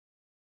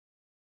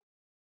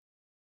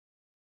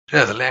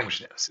Yeah, the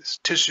language analysis.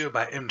 Tissue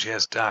by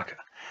Imtiaz Dharker.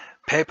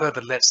 Paper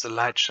that lets the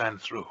light shine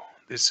through.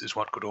 This is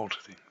what could alter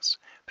things.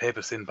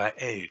 Paper thinned by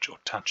age or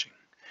touching.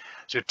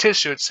 So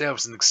tissue itself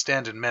is an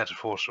extended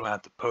metaphor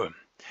throughout the poem.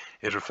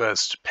 It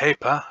refers to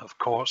paper, of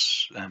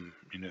course,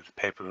 the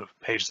paper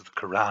pages of the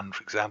Quran,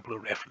 for example, are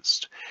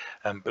referenced,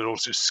 but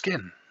also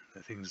skin,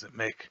 the things that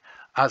make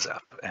us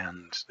up,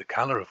 and the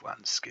color of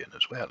one's skin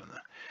as well,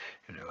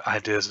 and the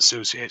ideas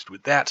associated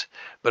with that,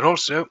 but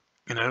also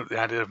the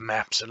idea of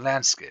maps and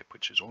landscape,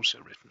 which are also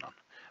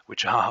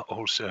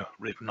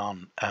written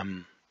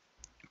on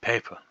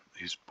paper.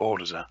 These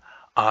borders are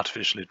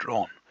artificially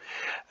drawn.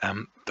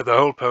 But the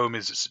whole poem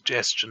is a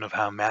suggestion of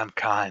how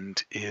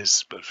mankind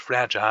is both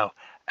fragile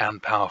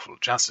and powerful.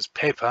 Just as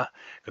paper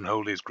can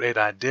hold these great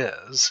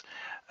ideas,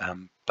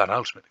 but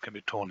ultimately can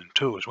be torn in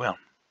two as well.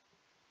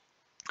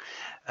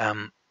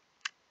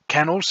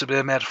 Can also be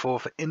a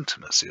metaphor for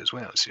intimacy as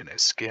well. So,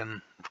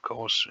 skin, of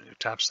course, when you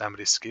touch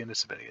somebody's skin,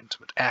 it's a very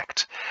intimate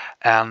act.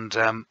 And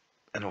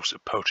also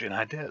poetry and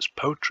ideas.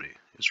 Poetry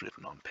is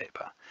written on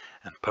paper,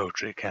 and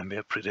poetry can be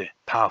a pretty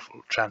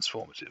powerful,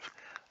 transformative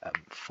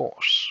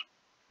force.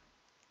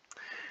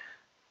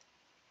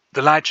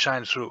 The light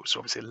shines through,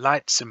 so obviously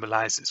light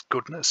symbolizes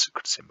goodness. It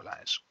could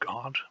symbolize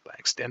God by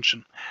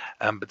extension,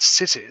 but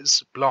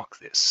cities block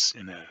this,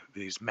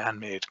 these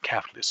man-made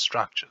capitalist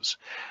structures,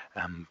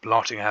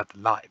 blotting out the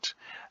light.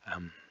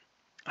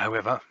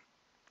 However,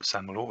 the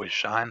sun will always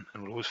shine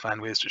and will always find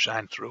ways to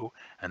shine through,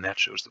 and that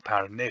shows the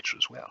power of nature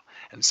as well,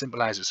 and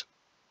symbolizes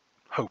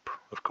hope,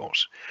 of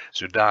course.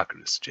 So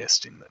Dharker is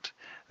suggesting that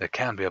there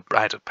can be a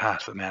brighter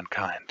path for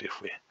mankind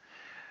if we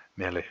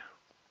merely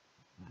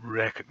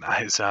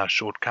recognize our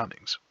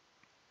shortcomings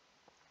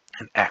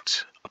and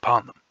act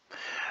upon them.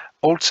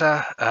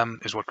 Alter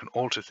is what can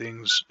alter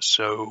things,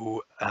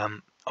 so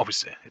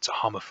obviously it's a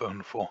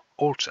homophone for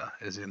altar,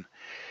 as in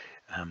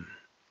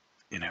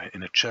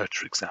in a church,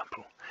 for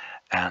example.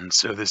 And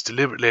so there's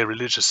deliberately a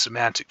religious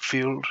semantic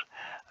field,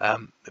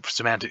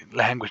 semantic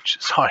language,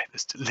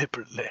 there's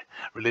deliberately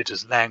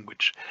religious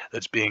language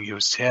that's being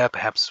used here,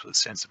 perhaps for the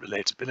sense of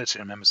relatability.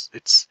 Remember,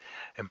 it's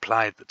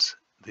implied that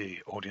the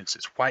audience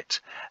is white,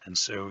 and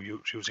so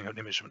you're using an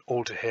image of an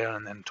altar here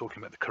and then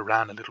talking about the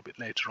Quran a little bit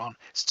later on.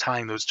 It's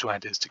tying those two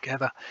ideas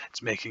together.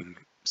 It's making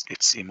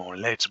it seem more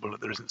relatable, that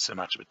there isn't so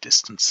much of a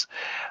distance.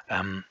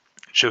 It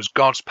shows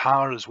God's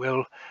power as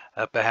well,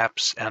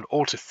 perhaps, and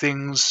alter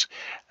things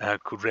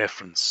could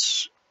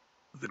reference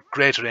the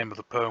greater aim of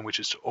the poem, which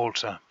is to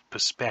alter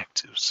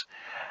perspectives.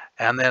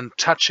 And then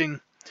touching,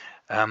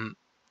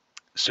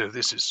 so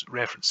this is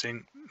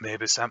referencing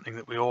maybe something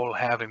that we all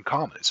have in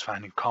common. It's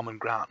finding common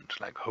ground,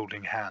 like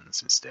holding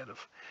hands instead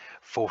of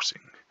forcing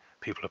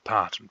people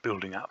apart and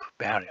building up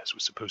barriers. We're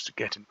supposed to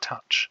get in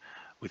touch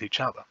with each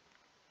other.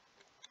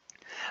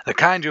 The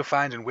kind you'll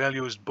find in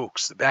well-used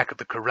books, the back of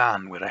the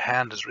Quran, where a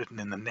hand is written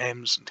in the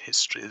names and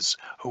histories,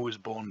 who was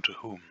born to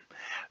whom.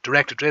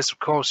 Direct address, of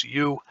course,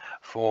 you,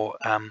 for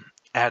an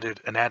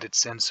added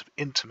sense of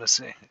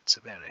intimacy. It's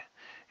a very,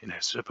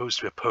 supposed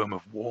to be a poem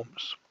of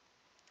warmth,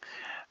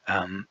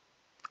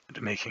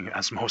 making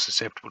us more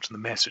susceptible to the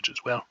message as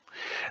well.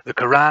 The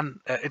Quran,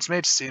 it's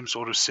made to seem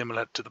sort of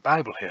similar to the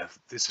Bible here.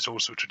 This is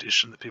also a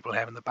tradition that people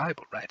have in the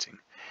Bible, writing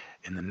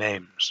in the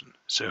names and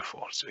so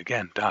forth. So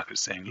again, Dharker is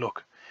saying,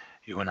 look,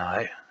 you and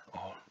I,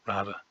 or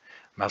rather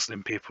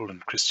Muslim people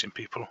and Christian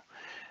people,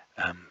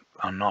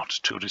 are not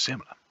too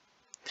dissimilar.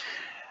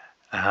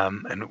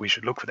 And we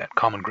should look for that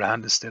common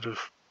ground instead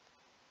of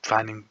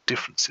finding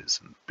differences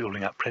and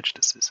building up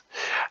prejudices.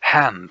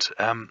 Hand.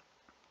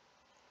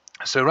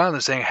 So rather than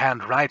saying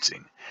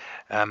handwriting,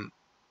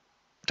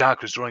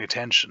 Dharker is drawing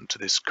attention to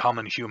this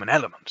common human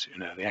element,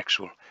 the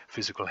actual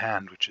physical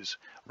hand, which is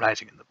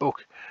writing in the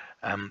book,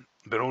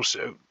 but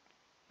also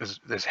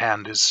this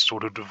hand is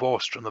sort of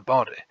divorced from the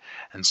body,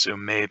 and so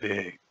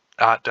maybe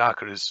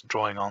Dharker is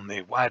drawing on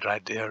the wider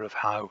idea of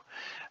how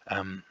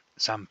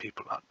some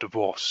people are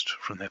divorced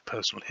from their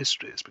personal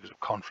histories because of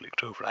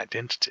conflict over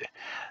identity,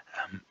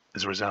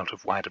 as a result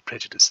of wider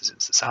prejudices in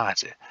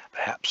society.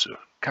 Perhaps a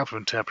couple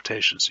of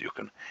interpretations you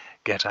can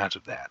get out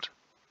of that.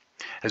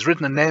 Has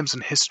written the names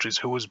and histories,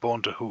 who was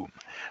born to whom.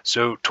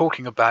 So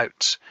talking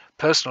about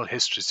personal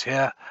histories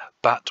here,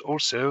 but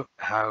also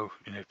how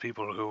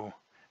people who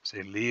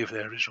say leave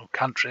their original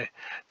country,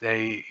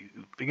 they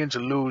begin to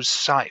lose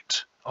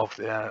sight of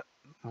their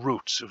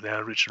roots, of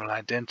their original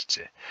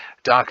identity.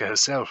 Dharker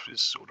herself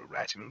is sort of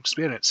writing an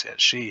experience here.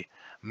 She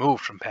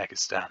moved from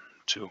Pakistan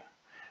to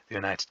the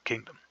United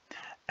Kingdom,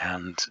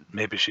 and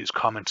maybe she's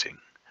commenting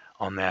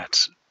on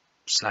that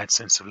slight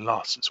sense of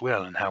loss as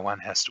well, and how one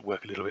has to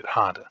work a little bit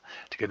harder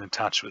to get in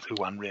touch with who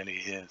one really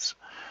is.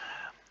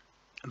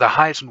 The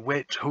height and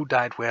weight, who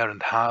died where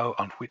and how,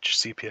 on which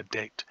sepia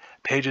date,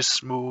 pages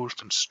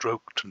smoothed and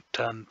stroked and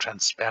turned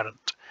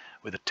transparent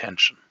with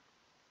attention.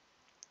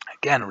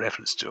 Again, a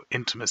reference to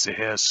intimacy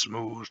here,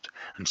 smoothed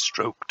and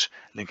stroked,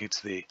 linking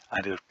to the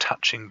idea of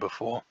touching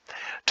before.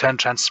 Turned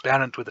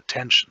transparent with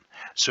attention.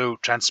 So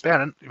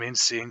transparent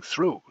means seeing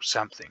through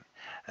something.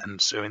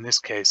 And so in this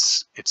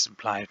case, it's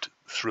implied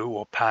through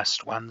or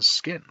past one's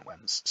skin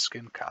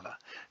color,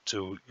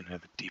 to the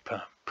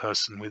deeper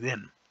person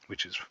within,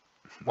 which is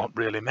what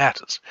really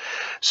matters.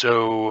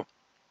 So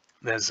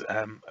there's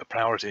a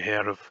priority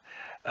here of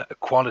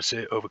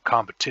equality over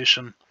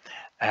competition,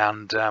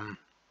 and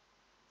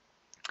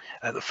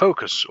the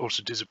focus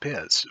also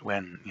disappears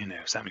when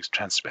something's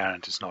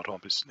transparent. It's not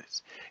obvious.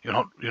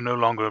 You're no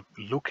longer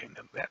looking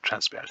at that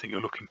transparent thing.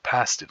 You're looking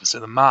past it, and so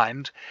the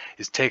mind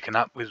is taken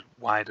up with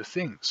wider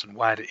things and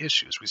wider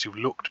issues, because you've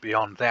looked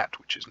beyond that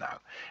which is now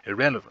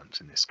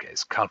irrelevant. In this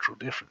case, cultural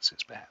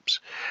differences, perhaps.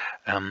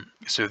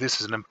 So this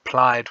is an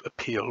implied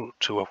appeal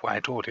to a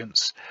white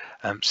audience,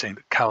 saying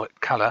that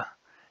color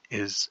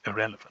is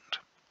irrelevant.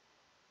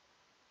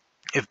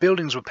 If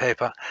buildings were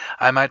paper,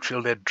 I might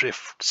feel their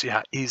drift, see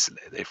how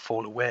easily they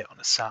fall away on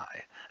a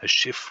sigh, a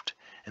shift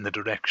in the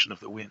direction of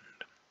the wind.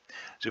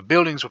 So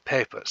buildings were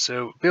paper.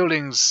 So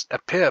buildings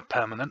appear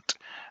permanent,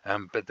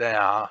 but they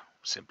are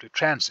simply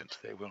transient.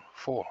 They will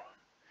fall.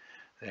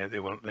 They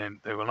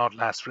will not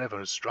last forever,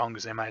 as strong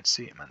as they might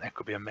seem. And that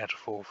could be a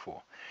metaphor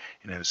for,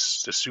 the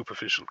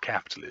superficial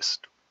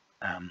capitalist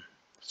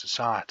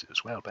society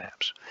as well,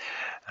 perhaps,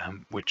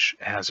 which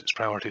has its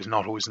priorities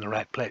not always in the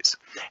right place.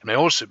 It may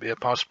also be a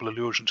possible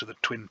allusion to the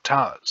Twin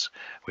Towers,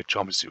 which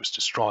obviously were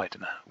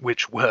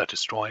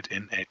destroyed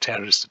in a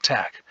terrorist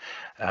attack.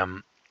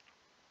 And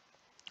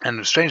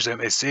strange though it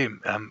may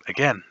seem,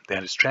 again,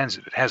 that is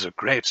transit. It has a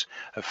great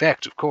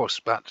effect, of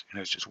course, but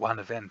it's just one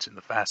event in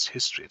the vast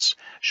history. It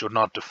should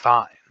not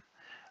define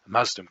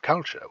Muslim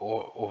culture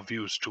or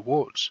views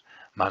towards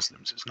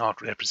Muslims. It's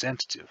not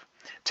representative.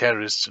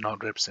 Terrorists are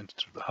not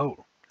representative of the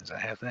whole, as I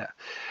have there.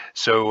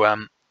 So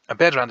a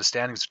better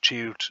understanding is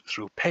achieved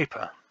through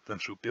paper than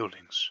through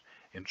buildings.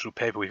 Through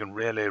paper we can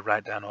really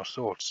write down our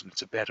thoughts, and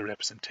it's a better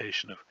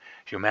representation of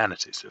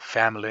humanity. So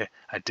family,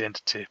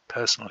 identity,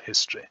 personal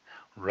history,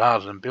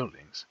 rather than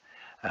buildings.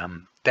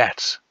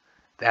 That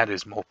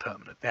is more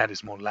permanent. That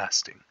is more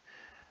lasting.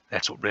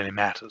 That's what really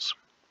matters.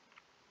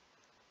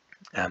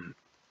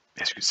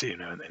 As you can see,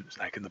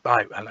 like in the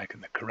Bible, like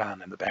in the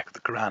Quran, in the back of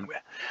the Quran,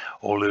 where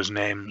all those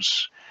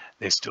names,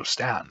 they still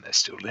stand, they're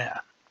still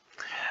there.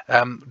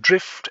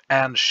 Drift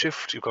and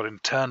shift, you've got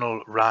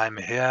internal rhyme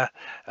here.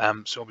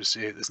 So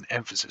obviously there's an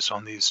emphasis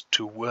on these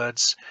two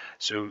words.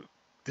 So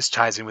this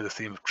ties in with the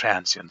theme of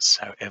transience,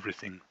 how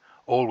everything,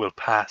 all will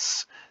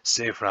pass,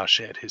 save for our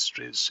shared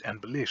histories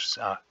and beliefs,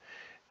 our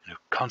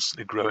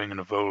constantly growing and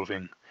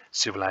evolving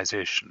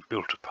civilization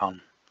built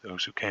upon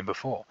those who came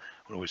before.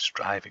 We're always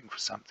striving for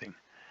something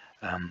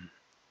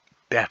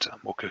better,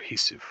 more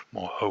cohesive,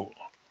 more whole.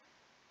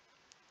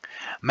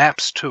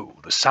 Maps too,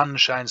 the sun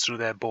shines through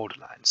their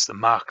borderlines, the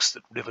marks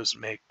that rivers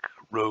make,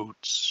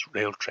 roads,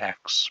 rail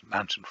tracks,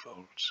 mountain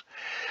folds.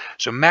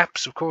 So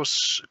maps, of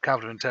course, a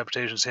couple of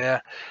interpretations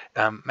here.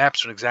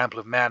 Maps are an example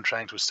of man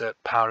trying to assert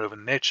power over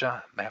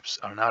nature. Maps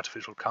are an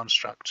artificial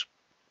construct.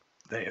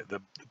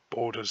 The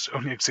borders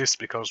only exist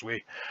because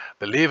we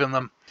believe in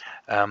them,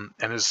 and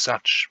as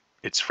such,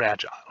 it's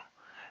fragile.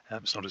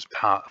 It's not as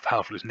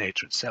powerful as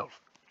nature itself.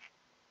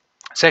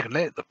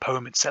 Secondly, the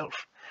poem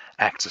itself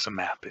acts as a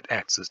map. It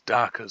acts as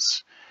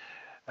Dharker's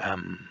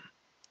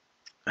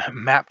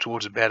map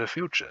towards a better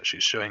future.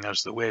 She's showing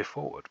us the way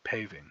forward,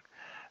 paving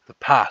the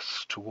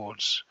path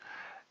towards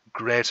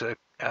greater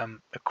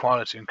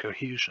equality and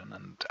cohesion,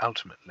 and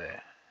ultimately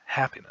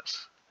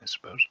happiness, I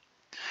suppose.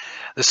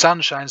 The sun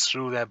shines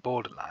through their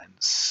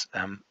borderlines.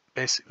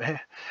 Basically,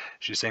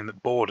 she's saying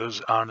that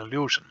borders are an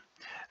illusion.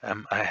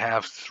 I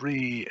have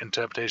three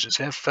interpretations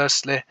here.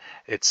 Firstly,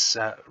 it's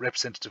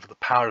representative of the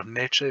power of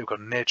nature. You've got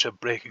nature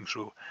breaking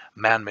through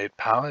man-made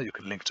power. You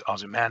can link to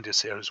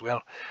Ozymandias here as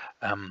well.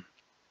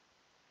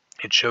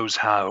 It shows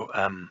how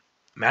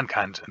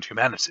mankind and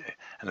humanity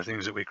and the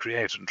things that we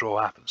create and draw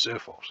up and so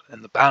forth,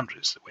 and the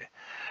boundaries that we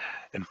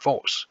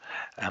enforce,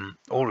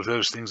 all of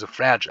those things are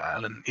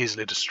fragile and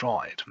easily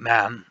destroyed.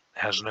 Man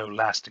has no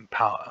lasting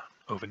power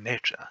over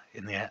nature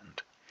in the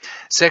end.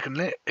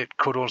 Secondly, it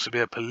could also be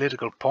a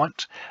political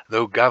point.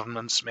 Though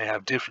governments may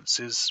have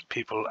differences,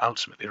 people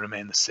ultimately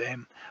remain the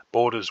same.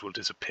 Borders will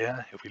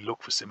disappear if we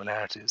look for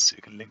similarities.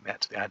 You can link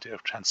that to the idea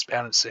of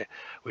transparency,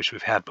 which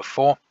we've had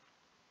before.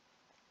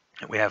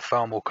 We have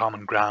far more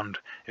common ground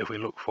if we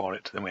look for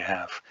it than we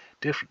have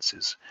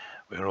differences.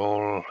 We're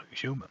all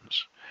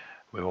humans.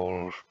 We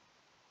all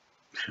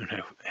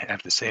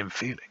have the same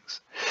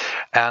feelings.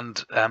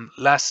 And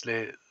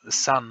lastly, the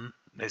sun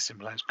may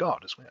symbolize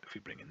God as well, if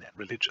we bring in that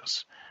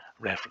religious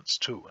reference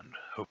too, and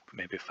hope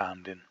may be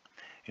found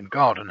in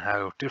God, and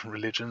how different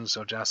religions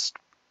are just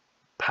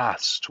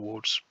paths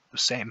towards the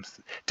same,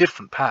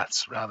 different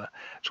paths rather,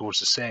 towards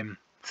the same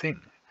thing,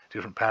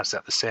 different paths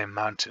up the same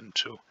mountain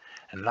to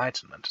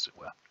enlightenment, as it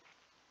were.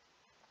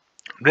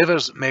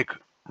 Rivers make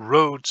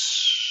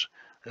roads,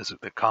 as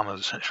the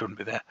commas shouldn't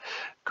be there,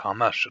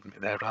 comma shouldn't be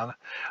there rather.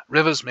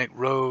 Rivers make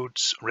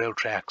roads, rail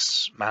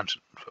tracks,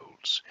 mountain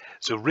folds.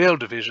 So real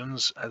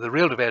divisions, the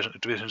real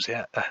divisions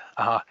here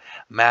are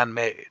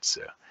man-made.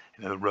 So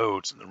the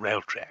roads and the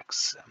rail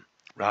tracks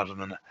rather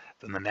than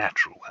the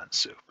natural ones.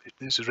 So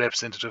this is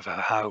representative of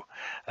how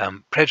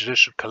prejudice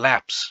should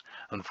collapse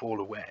and fall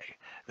away.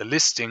 The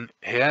listing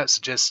here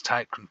suggests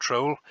tight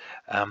control,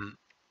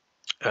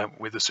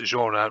 with the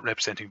caesura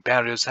representing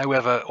barriers.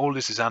 However, all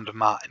this is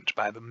undermined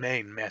by the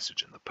main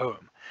message in the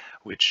poem,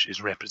 which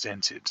is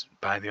represented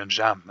by the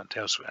enjambment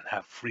elsewhere and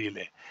how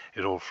freely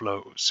it all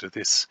flows. So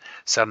this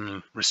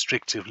sudden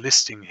restrictive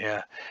listing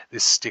here,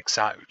 this sticks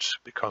out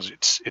because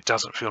it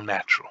doesn't feel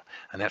natural,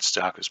 and that's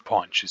Dharker's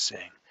point. She's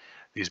saying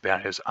these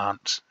barriers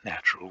aren't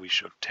natural. We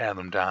should tear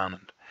them down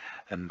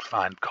and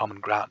find common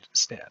ground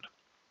instead.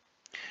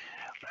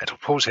 Right, I'll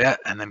pause here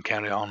and then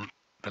carry on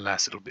the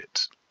last little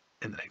bit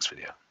in the next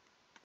video.